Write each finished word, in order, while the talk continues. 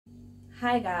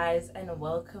Hi guys, and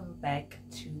welcome back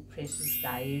to Precious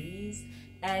Diaries.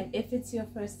 And if it's your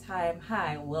first time,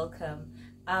 hi, welcome.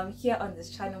 Here on this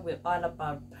channel we're all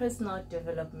about personal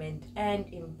development and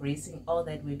embracing all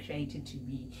that we're created to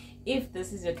be. If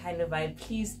this is your kind of vibe,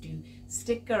 please do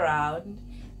stick around.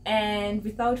 And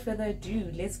without further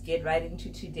ado, let's get right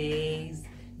into today's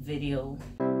video.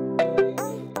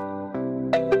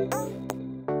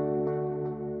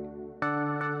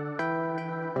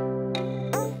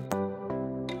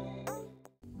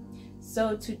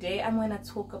 So today I'm going to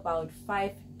talk about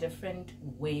 5 different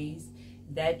ways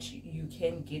that you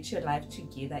can get your life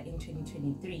together in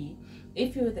 2023.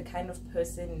 If you're the kind of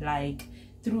person like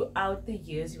throughout the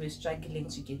years you were struggling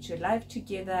to get your life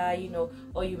together,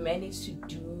 or you managed to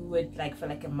do it like for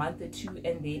like a month or two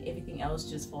and then everything else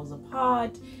just falls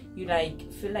apart, you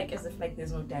feel like as if like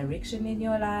there's no direction in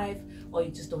your life, or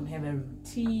you just don't have a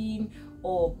routine,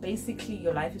 or basically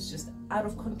your life is just out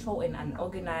of control and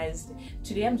unorganized.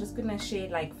 Today I'm just gonna share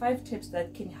like 5 tips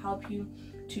that can help you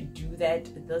to do that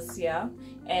this year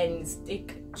and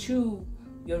stick to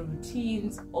your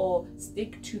routines, or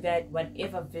stick to that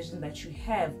whatever vision that you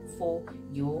have for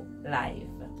your life.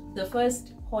 The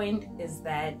first point is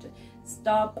that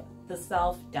stop the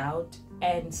self-doubt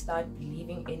and start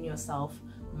believing in yourself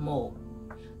more.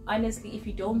 Honestly, if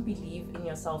you don't believe in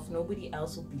yourself, nobody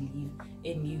else will believe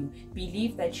in you.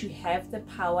 Believe that you have the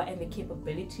power and the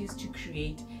capabilities to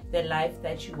create the life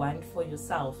that you want for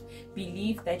yourself.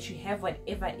 Believe that you have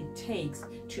whatever it takes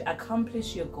to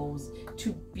accomplish your goals,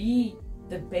 to be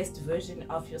the best version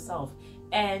of yourself.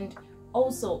 And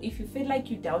also, if you feel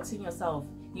like you're doubting yourself,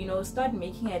 start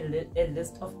making a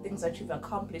list of things that you've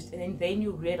accomplished, and then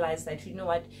you realize that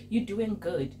you're doing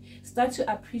good. Start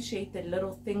to appreciate the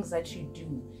little things that you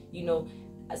do.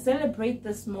 Celebrate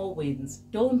the small wins.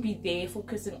 Don't be there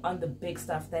focusing on the big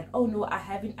stuff that, oh no, I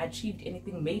haven't achieved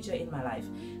anything major in my life.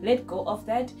 Let go of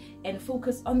that and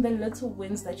focus on the little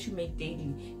wins that you make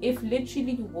daily. If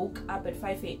literally you woke up at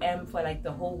 5 a.m. for like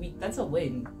the whole week, that's a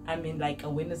win. I mean, like, a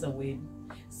win is a win.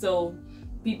 So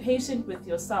be patient with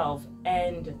yourself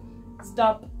and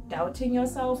stop doubting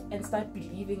yourself and start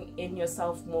believing in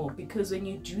yourself more, because when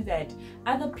you do that,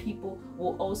 other people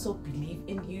will also believe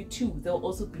in you too. They'll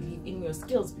also believe in your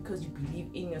skills because you believe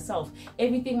in yourself.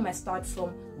 Everything must start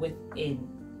from within.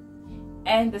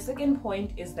 And the second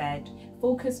point is that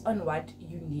focus on what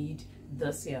you need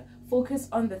this year. Focus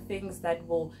on the things that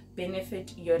will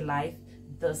benefit your life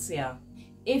this year.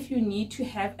 If you need to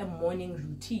have a morning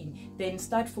routine, then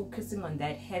start focusing on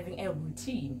that, having a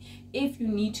routine. If you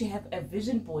need to have a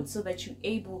vision board so that you're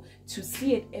able to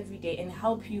see it every day and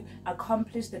help you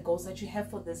accomplish the goals that you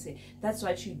have for this year, that's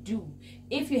what you do.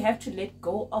 If you have to let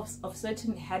go of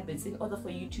certain habits in order for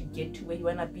you to get to where you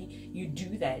want to be, you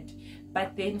do that.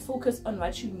 But then focus on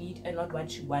what you need and not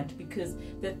what you want, because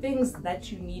the things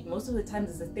that you need most of the times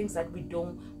is the things that we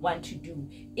don't want to do.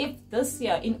 If this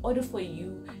year, in order for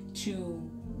you to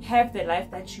have the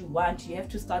life that you want, you have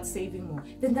to start saving more,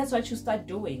 then that's what you start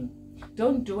doing.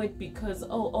 Don't do it because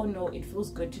oh no, it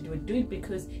feels good to do it. Do it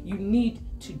because you need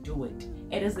to do it.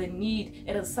 It is a need.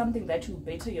 It is something that will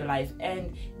better your life.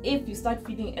 And if you start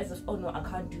feeling as if, oh no, I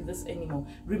can't do this anymore,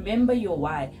 remember your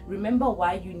why. Remember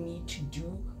why you need to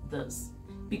do this.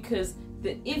 Because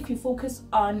if you focus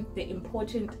on the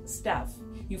important stuff,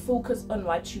 you focus on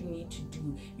what you need to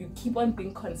do, you keep on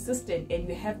being consistent, and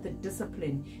you have the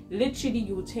discipline, literally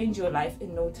you will change your life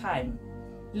in no time.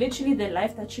 Literally, the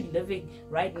life that you're living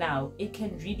right now, it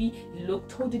can really look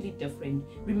totally different.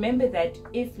 Remember that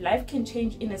if life can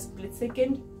change in a split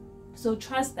second, so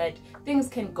trust that things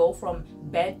can go from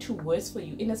bad to worse for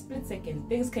you in a split second.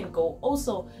 Things can go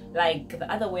also like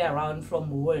the other way around,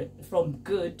 from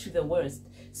good to the worst.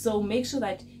 So make sure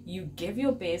that you give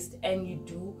your best and you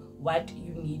do what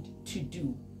you need to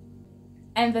do.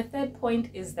 And the third point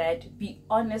is that be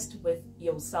honest with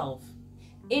yourself.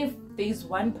 If there's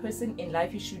one person in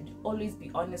life you should always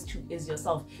be honest to, is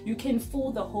yourself. You can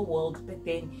fool the whole world, but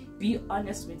then be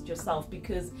honest with yourself,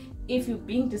 because if you're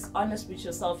being dishonest with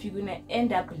yourself, you're gonna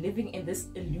end up living in this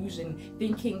illusion,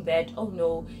 thinking that, oh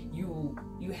no,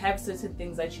 you have certain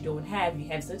things that you don't have, you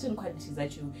have certain qualities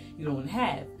that you don't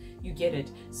have. You get it?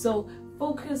 So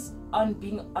focus on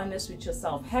being honest with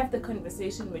yourself. Have the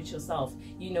conversation with yourself.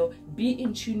 Be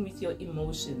in tune with your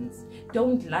emotions.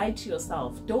 Don't lie to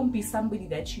yourself. Don't be somebody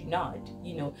that you're not,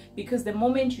 because the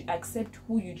moment you accept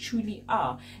who you truly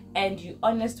are and you're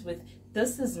honest with,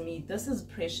 this is me, this is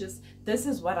Precious, this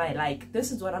is what I like,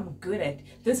 this is what I'm good at,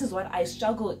 this is what I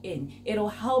struggle in, it'll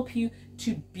help you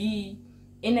to be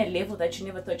in a level that you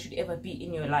never thought you'd ever be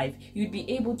in your life. You'd be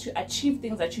able to achieve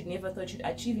things that you never thought you'd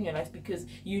achieve in your life because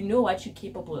you know what you're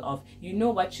capable of, you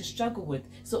know what you struggle with.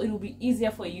 So it will be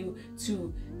easier for you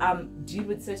to deal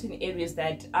with certain areas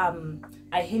that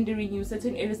are hindering you,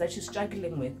 certain areas that you're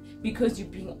struggling with, because you're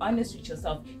being honest with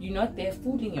yourself. You're not there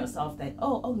fooling yourself that,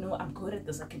 oh no, I'm good at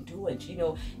this, I can do it, you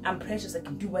know, I'm precious, I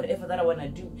can do whatever that I want to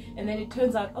do. And then it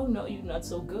turns out, oh no, you're not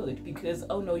so good, because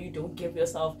oh no, you don't give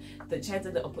yourself the chance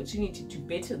and the opportunity to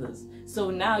better this. So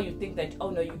now you think that, oh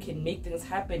no, you can make things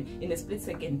happen in a split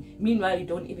second. Meanwhile, you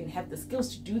don't even have the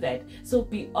skills to do that. So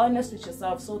be honest with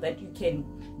yourself so that you can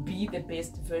be the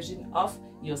best version of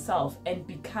yourself and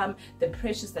become the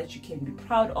precious that you can be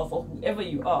proud of, or whoever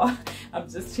you are. I'm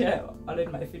just here all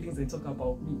in my feelings and talk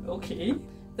about me, okay?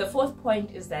 The fourth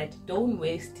point is that don't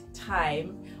waste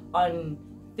time on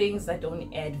things that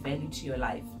don't add value to your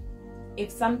life.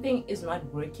 If something is not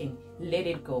working, let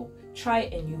it go. Try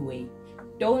a new way.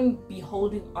 Don't be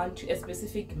holding on to a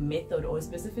specific method or a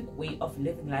specific way of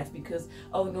living life because,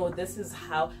 oh no, this is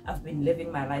how I've been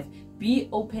living my life. Be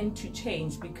open to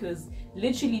change, because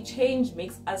literally change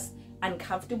makes us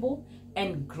uncomfortable,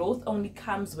 and growth only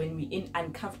comes when we're in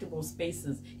uncomfortable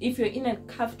spaces. If you're in a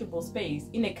comfortable space,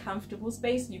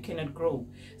 you cannot grow.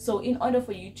 So in order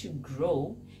for you to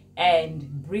grow and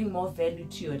bring more value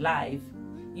to your life,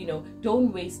 you know,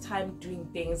 don't waste time doing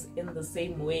things in the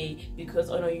same way because,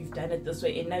 oh no, you've done it this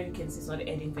way and now you can see it's not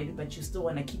adding value, but you still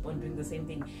want to keep on doing the same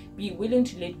thing. Be willing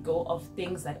to let go of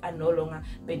things that are no longer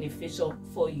beneficial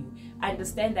for you.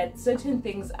 Understand that certain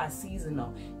things are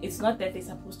seasonal. It's not that they're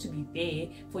supposed to be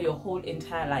there for your whole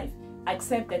entire life.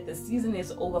 Accept that the season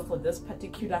is over for this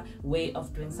particular way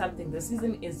of doing something. The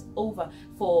season is over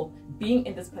for being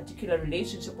in this particular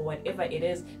relationship or whatever it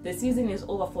is. The season is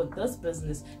over for this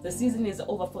business. The season is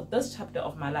over for this chapter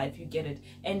of my life. You get it?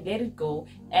 And let it go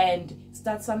and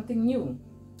start something new.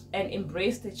 And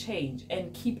embrace the change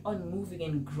and keep on moving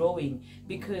and growing,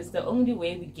 because the only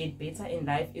way we get better in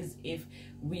life is if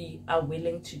we are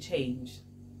willing to change.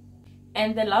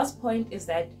 And the last point is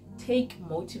that take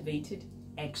motivated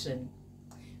action.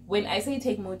 When I say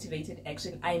take motivated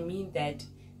action, I mean that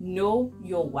know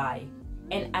your why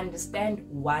and understand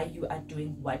why you are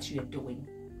doing what you are doing.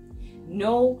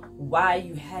 Know why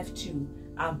you have to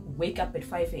wake up at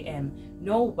 5 a.m.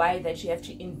 Know why that you have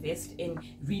to invest in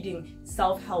reading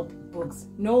self-help books.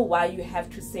 Know why you have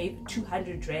to save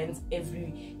 200 rands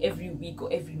every week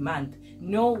or every month.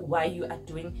 Know why you are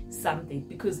doing something,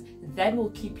 because that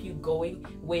will keep you going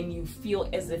when you feel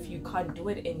as if you can't do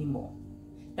it anymore.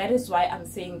 That is why I'm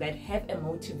saying that have a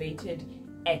motivated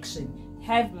action.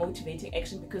 Have motivating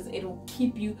action, because it will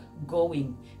keep you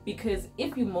going. Because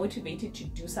if you're motivated to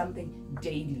do something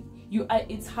daily,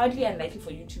 it's highly unlikely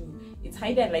for you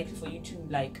to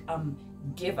like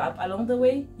give up along the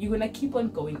way. You're gonna keep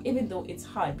on going even though it's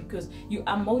hard, because you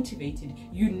are motivated.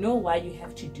 You know why you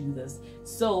have to do this.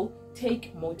 So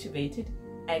take motivated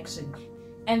action.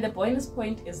 And the bonus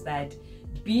point is that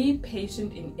be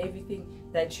patient in everything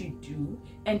that you do,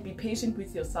 and be patient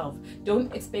with yourself.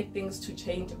 Don't expect things to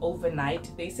change overnight.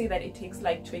 They say that it takes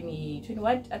like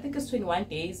 21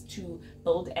 days to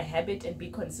build a habit and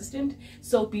be consistent.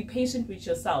 So be patient with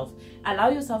yourself. Allow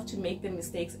yourself to make the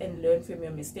mistakes and learn from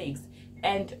your mistakes,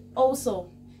 and also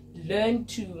learn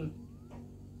to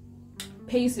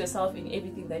pace yourself in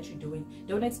everything that you're doing.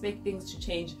 Don't expect things to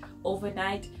change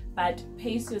overnight, but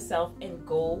pace yourself and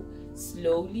go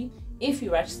slowly. If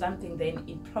you rush something, then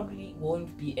it probably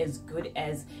won't be as good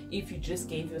as if you just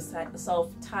gave yourself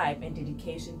time and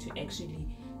dedication to actually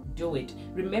do it.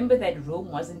 Remember that Rome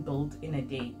wasn't built in a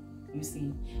day, you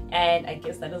see. And I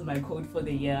guess that is my quote for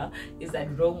the year, is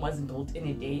that Rome wasn't built in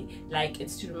a day. Like,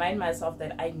 it's to remind myself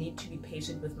that I need to be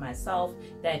patient with myself,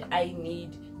 that I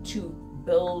need to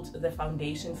build the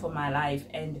foundation for my life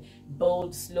and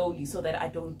build slowly, so that I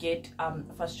don't get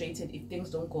frustrated if things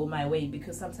don't go my way,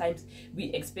 because sometimes we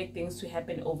expect things to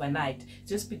happen overnight.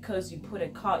 Just because you put a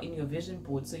car in your vision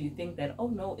board, so you think that, oh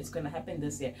no, it's going to happen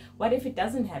this year. What if it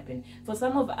doesn't happen? For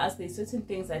some of us, there's certain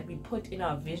things that we put in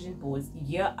our vision boards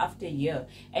year after year,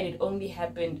 and it only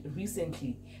happened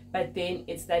recently. But then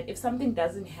it's that if something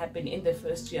doesn't happen in the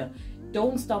first year,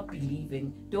 don't stop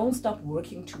believing, don't stop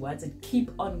working towards it.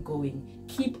 Keep on going,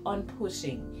 keep on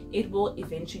pushing. It will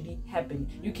eventually happen.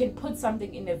 You can put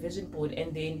something in a vision board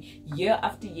and then year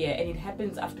after year, and it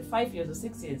happens after 5 years or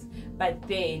 6 years, but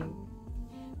then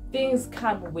things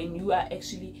come when you are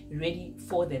actually ready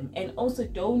for them. And also,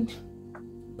 don't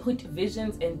put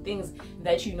visions and things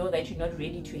that you know that you're not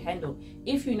ready to handle.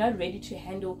 If you're not ready to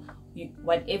handle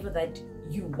whatever that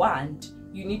you want,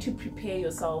 you need to prepare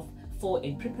yourself for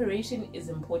it. Preparation is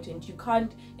important. You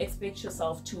can't expect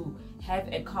yourself to have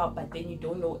a car but then you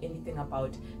don't know anything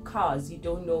about cars. You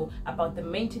don't know about the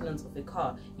maintenance of the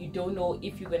car. You don't know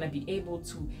if you're going to be able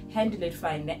to handle it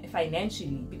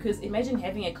financially, because imagine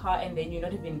having a car and then you're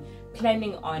not even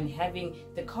planning on having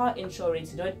the car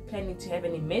insurance, you're not planning to have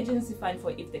an emergency fund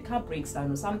for if the car breaks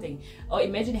down or something. Or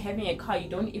imagine having a car, you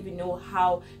don't even know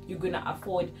how you're going to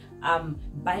afford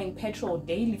buying petrol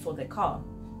daily for the car,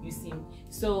 you see.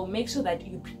 So make sure that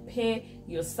you prepare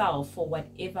yourself for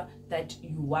whatever that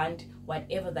you want,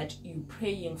 whatever that you're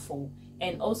praying for,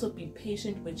 and also be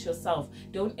patient with yourself.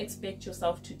 Don't expect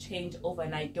yourself to change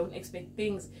overnight. Don't expect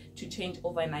things to change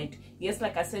overnight. Yes,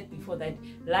 like I said before, that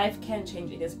life can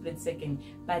change in a split second,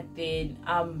 but then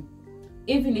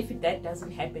even if that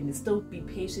doesn't happen, still be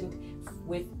patient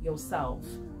with yourself.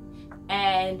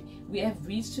 And we have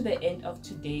reached to the end of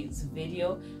today's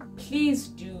video. Please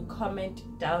do comment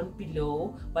down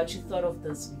below what you thought of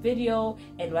this video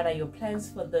and what are your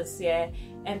plans for this year.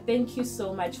 And thank you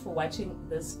so much for watching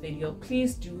this video.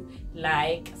 Please do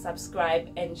like, subscribe,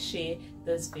 and share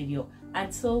this video.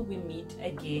 Until we meet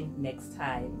again next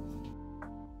time.